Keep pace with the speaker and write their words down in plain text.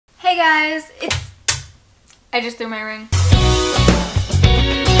Hey guys, I just threw my ring.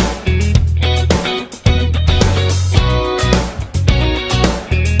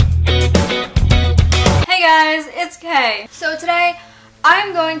 Hey guys, it's Kay. So today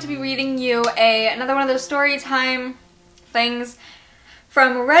I'm going to be reading you another one of those story time things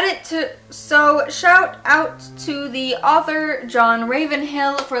from Reddit. So shout out to the author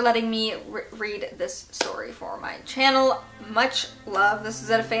JohnRavenhill for letting me read this story for my channel. Much love. This is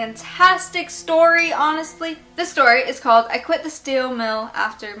a fantastic story, honestly. This story is called I Quit the Steel Mill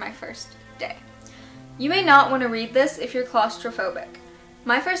After My First Day. You may not want to read this if you're claustrophobic.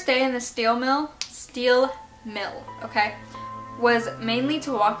 My first day in the steel mill, okay, was mainly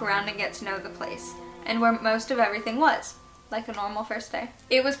to walk around and get to know the place, and where most of everything was. Like a normal first day.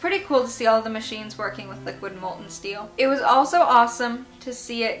 It was pretty cool to see all the machines working with liquid molten steel. It was also awesome to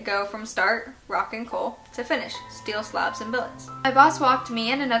see it go from start, rock and coal, to finish, steel slabs and billets. My boss walked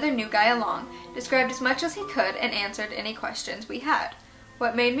me and another new guy along, described as much as he could, and answered any questions we had.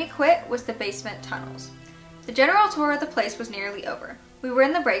 What made me quit was the basement tunnels. The general tour of the place was nearly over. We were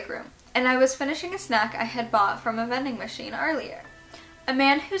in the break room, and I was finishing a snack I had bought from a vending machine earlier. A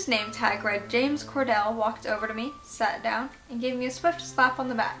man whose name tag read James Cordell walked over to me, sat down, and gave me a swift slap on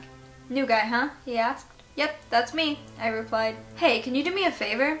the back. "New guy, huh?" he asked. "Yep, that's me," I replied. "Hey, can you do me a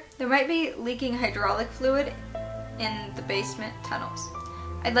favor? There might be leaking hydraulic fluid in the basement tunnels.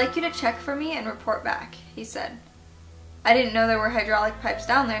 I'd like you to check for me and report back," he said. "I didn't know there were hydraulic pipes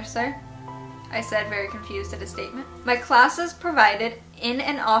down there, sir," I said, very confused at his statement. My classes provided in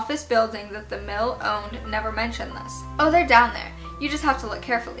an office building that the mill owned never mentioned this. "Oh, they're down there. You just have to look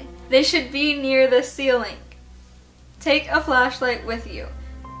carefully. They should be near the ceiling. Take a flashlight with you.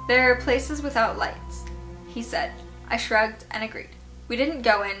 There are places without lights," he said. I shrugged and agreed. We didn't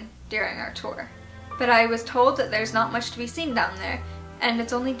go in during our tour, but I was told that there's not much to be seen down there, and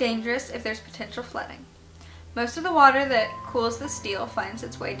it's only dangerous if there's potential flooding. Most of the water that cools the steel finds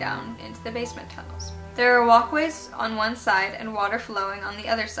its way down into the basement tunnels. There are walkways on one side and water flowing on the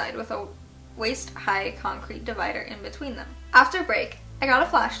other side with a waist-high concrete divider in between them. After break, I got a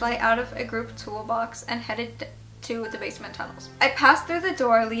flashlight out of a group toolbox and headed to the basement tunnels. I passed through the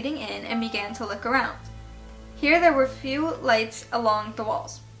door leading in and began to look around. Here there were few lights along the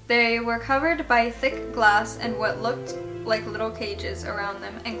walls. They were covered by thick glass and what looked like little cages around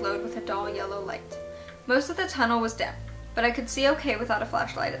them and glowed with a dull yellow light. Most of the tunnel was dim, but I could see okay without a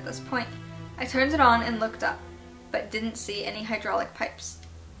flashlight at this point. I turned it on and looked up, but didn't see any hydraulic pipes.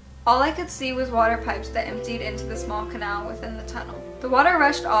 All I could see was water pipes that emptied into the small canal within the tunnel. The water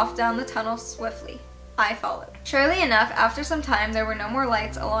rushed off down the tunnel swiftly. I followed. Surely enough, after some time, there were no more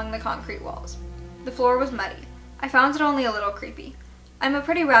lights along the concrete walls. The floor was muddy. I found it only a little creepy. I'm a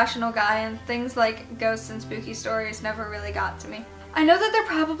pretty rational guy, and things like ghosts and spooky stories never really got to me. I know that they're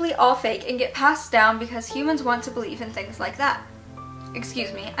probably all fake and get passed down because humans want to believe in things like that.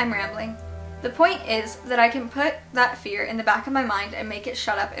 Excuse me, I'm rambling. The point is that I can put that fear in the back of my mind and make it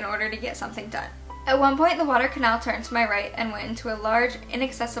shut up in order to get something done. At one point, the water canal turned to my right and went into a large,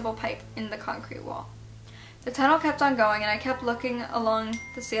 inaccessible pipe in the concrete wall. The tunnel kept on going and I kept looking along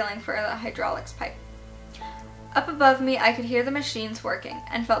the ceiling for the hydraulics pipe. Up above me, I could hear the machines working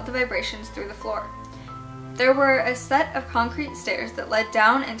and felt the vibrations through the floor. There were a set of concrete stairs that led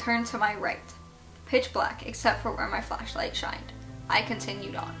down and turned to my right. Pitch black, except for where my flashlight shined. I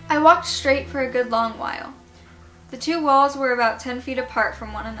continued on. I walked straight for a good long while. The two walls were about 10 feet apart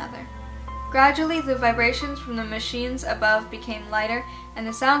from one another. Gradually, the vibrations from the machines above became lighter and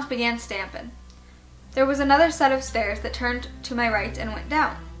the sounds began to dampen. There was another set of stairs that turned to my right and went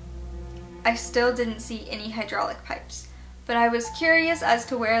down. I still didn't see any hydraulic pipes, but I was curious as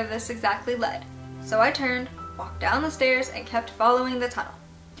to where this exactly led. So I turned, walked down the stairs, and kept following the tunnel.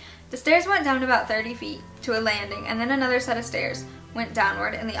 The stairs went down about 30 feet to a landing, and then another set of stairs went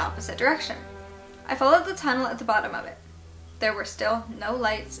downward in the opposite direction. I followed the tunnel at the bottom of it. There were still no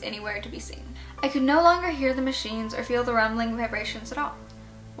lights anywhere to be seen. I could no longer hear the machines or feel the rumbling vibrations at all.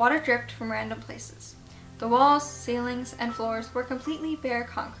 Water dripped from random places. The walls, ceilings, and floors were completely bare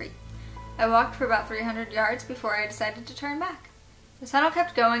concrete. I walked for about 300 yards before I decided to turn back. The tunnel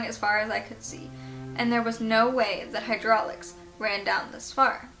kept going as far as I could see, and there was no way that hydraulics ran down this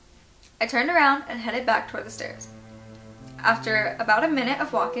far. I turned around and headed back toward the stairs. After about a minute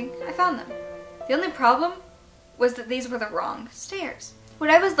of walking, I found them. The only problem was that these were the wrong stairs.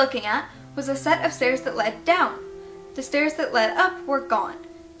 What I was looking at was a set of stairs that led down. The stairs that led up were gone.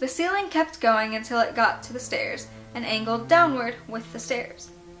 The ceiling kept going until it got to the stairs and angled downward with the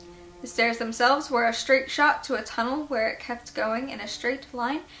stairs. The stairs themselves were a straight shot to a tunnel where it kept going in a straight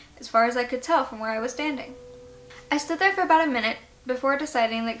line as far as I could tell from where I was standing. I stood there for about a minute before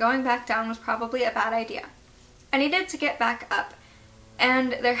deciding that going back down was probably a bad idea. I needed to get back up,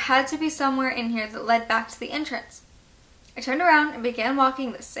 and there had to be somewhere in here that led back to the entrance. I turned around and began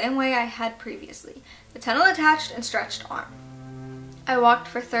walking the same way I had previously, the tunnel attached and stretched arm. I walked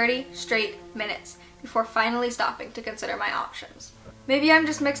for 30 straight minutes before finally stopping to consider my options. Maybe I'm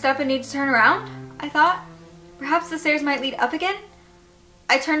just mixed up and need to turn around, I thought. Perhaps the stairs might lead up again?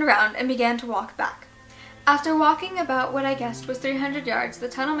 I turned around and began to walk back. After walking about what I guessed was 300 yards, the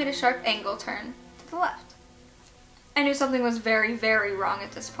tunnel made a sharp angle turn to the left. I knew something was very, very wrong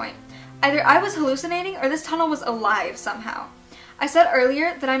at this point. Either I was hallucinating or this tunnel was alive somehow. I said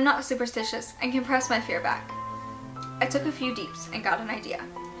earlier that I'm not superstitious and can press my fear back. I took a few deeps and got an idea.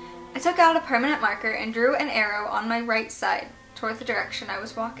 I took out a permanent marker and drew an arrow on my right side toward the direction I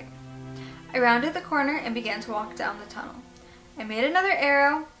was walking. I rounded the corner and began to walk down the tunnel. I made another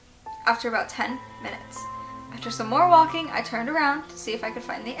arrow after about 10 minutes. After some more walking, I turned around to see if I could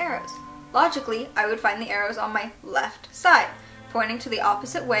find the arrows. Logically, I would find the arrows on my left side, pointing to the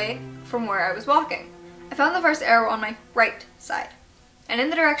opposite way from where I was walking. I found the first arrow on my right side, and in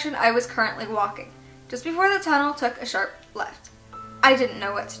the direction I was currently walking, just before the tunnel took a sharp left. I didn't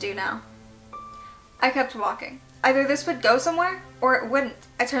know what to do now. I kept walking. Either this would go somewhere, or it wouldn't.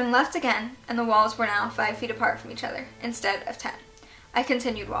 I turned left again, and the walls were now 5 feet apart from each other, instead of 10. I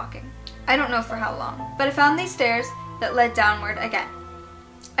continued walking. I don't know for how long, but I found these stairs that led downward again.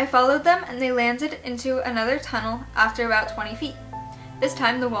 I followed them, and they landed into another tunnel after about 20 feet. This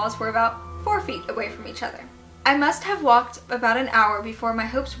time the walls were about 4 feet away from each other. I must have walked about an hour before my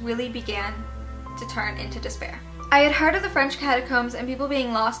hopes really began to turn into despair. I had heard of the French catacombs and people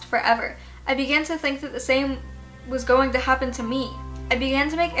being lost forever. I began to think that the same was going to happen to me. I began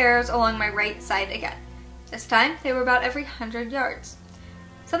to make arrows along my right side again. This time, they were about every 100 yards.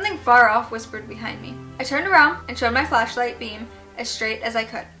 Something far off whispered behind me. I turned around and showed my flashlight beam as straight as I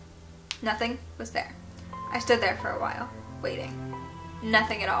could. Nothing was there. I stood there for a while, waiting.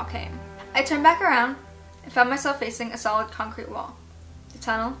 Nothing at all came. I turned back around and found myself facing a solid concrete wall. The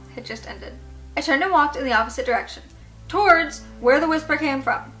tunnel had just ended. I turned and walked in the opposite direction, towards where the whisper came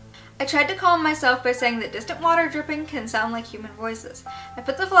from. I tried to calm myself by saying that distant water dripping can sound like human voices. I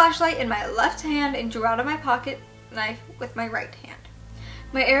put the flashlight in my left hand and drew out of my pocket knife with my right hand.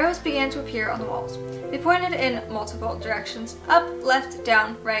 My arrows began to appear on the walls. They pointed in multiple directions, up, left,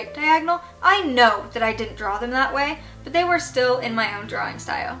 down, right, diagonal. I know that I didn't draw them that way, but they were still in my own drawing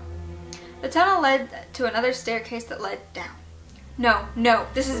style. The tunnel led to another staircase that led down. No,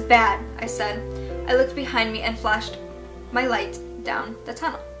 this is bad, I said. I looked behind me and flashed my light down the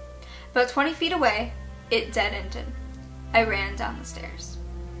tunnel. About 20 feet away, it dead-ended. I ran down the stairs.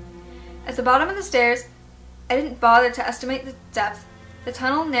 At the bottom of the stairs, I didn't bother to estimate the depth. The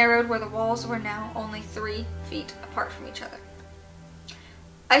tunnel narrowed where the walls were now only 3 feet apart from each other.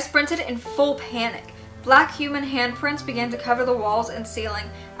 I sprinted in full panic. Black human handprints began to cover the walls and ceiling.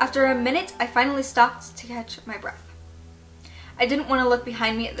 After a minute, I finally stopped to catch my breath. I didn't want to look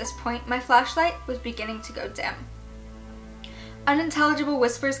behind me at this point. My flashlight was beginning to go dim. Unintelligible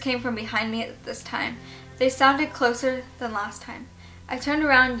whispers came from behind me at this time. They sounded closer than last time. I turned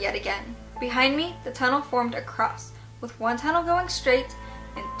around yet again. Behind me, the tunnel formed a cross, with one tunnel going straight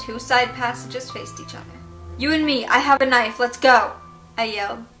and 2 side passages faced each other. "You and me, I have a knife, let's go!" I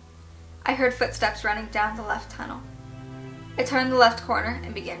yelled. I heard footsteps running down the left tunnel. I turned the left corner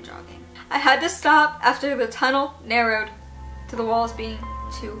and began jogging. I had to stop after the tunnel narrowed to the walls being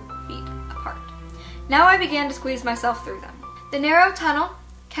 2 feet apart. Now I began to squeeze myself through them. The narrow tunnel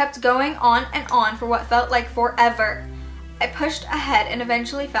kept going on and on for what felt like forever. I pushed ahead and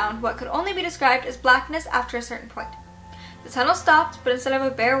eventually found what could only be described as blackness after a certain point. The tunnel stopped, but instead of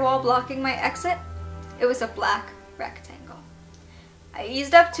a bare wall blocking my exit, it was a black rectangle. I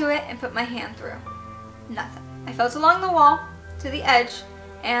eased up to it and put my hand through. Nothing. I felt along the wall to the edge,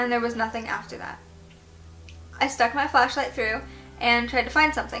 and there was nothing after that. I stuck my flashlight through and tried to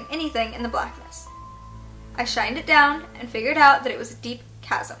find something, anything in the blackness. I shined it down and figured out that it was a deep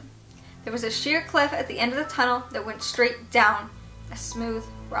chasm. There was a sheer cliff at the end of the tunnel that went straight down a smooth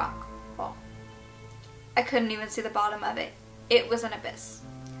rock wall. I couldn't even see the bottom of it. It was an abyss.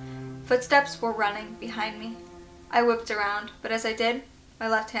 Footsteps were running behind me. I whipped around, but as I did, my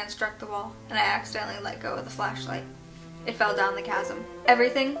left hand struck the wall and I accidentally let go of the flashlight. It fell down the chasm.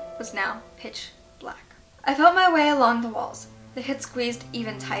 Everything was now pitch black. I felt my way along the walls. They had squeezed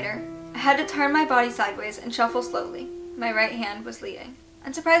even tighter. I had to turn my body sideways and shuffle slowly. My right hand was leading.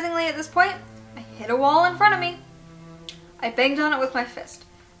 Unsurprisingly, at this point, I hit a wall in front of me. I banged on it with my fist.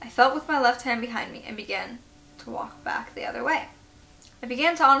 I felt with my left hand behind me and began to walk back the other way. I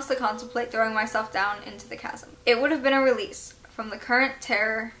began to honestly contemplate throwing myself down into the chasm. It would have been a release from from the current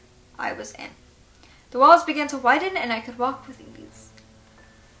terror I was in. The walls began to widen and I could walk with ease.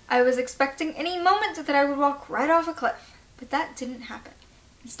 I was expecting any moment that I would walk right off a cliff, but that didn't happen.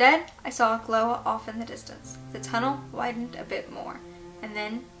 Instead, I saw a glow off in the distance. The tunnel widened a bit more, and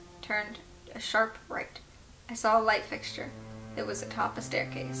then turned a sharp right. I saw a light fixture. It was atop a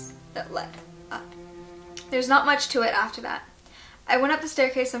staircase that led up. There's not much to it after that. I went up the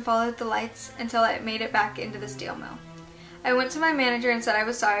staircase and followed the lights until I made it back into the steel mill. I went to my manager and said I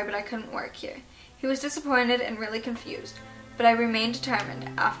was sorry, but I couldn't work here. He was disappointed and really confused, but I remained determined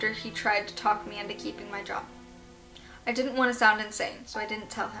after he tried to talk me into keeping my job. I didn't want to sound insane, so I didn't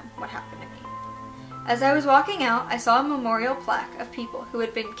tell him what happened to me. As I was walking out, I saw a memorial plaque of people who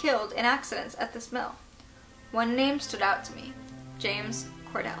had been killed in accidents at this mill. One name stood out to me, James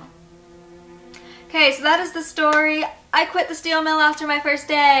Cordell. Okay, so that is the story. I quit the steel mill after my first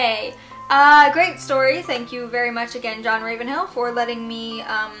day. Great story. Thank you very much again, JohnRavenhill, for letting me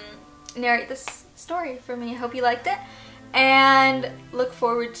narrate this story for me. I hope you liked it, and look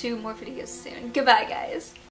forward to more videos soon. Goodbye, guys.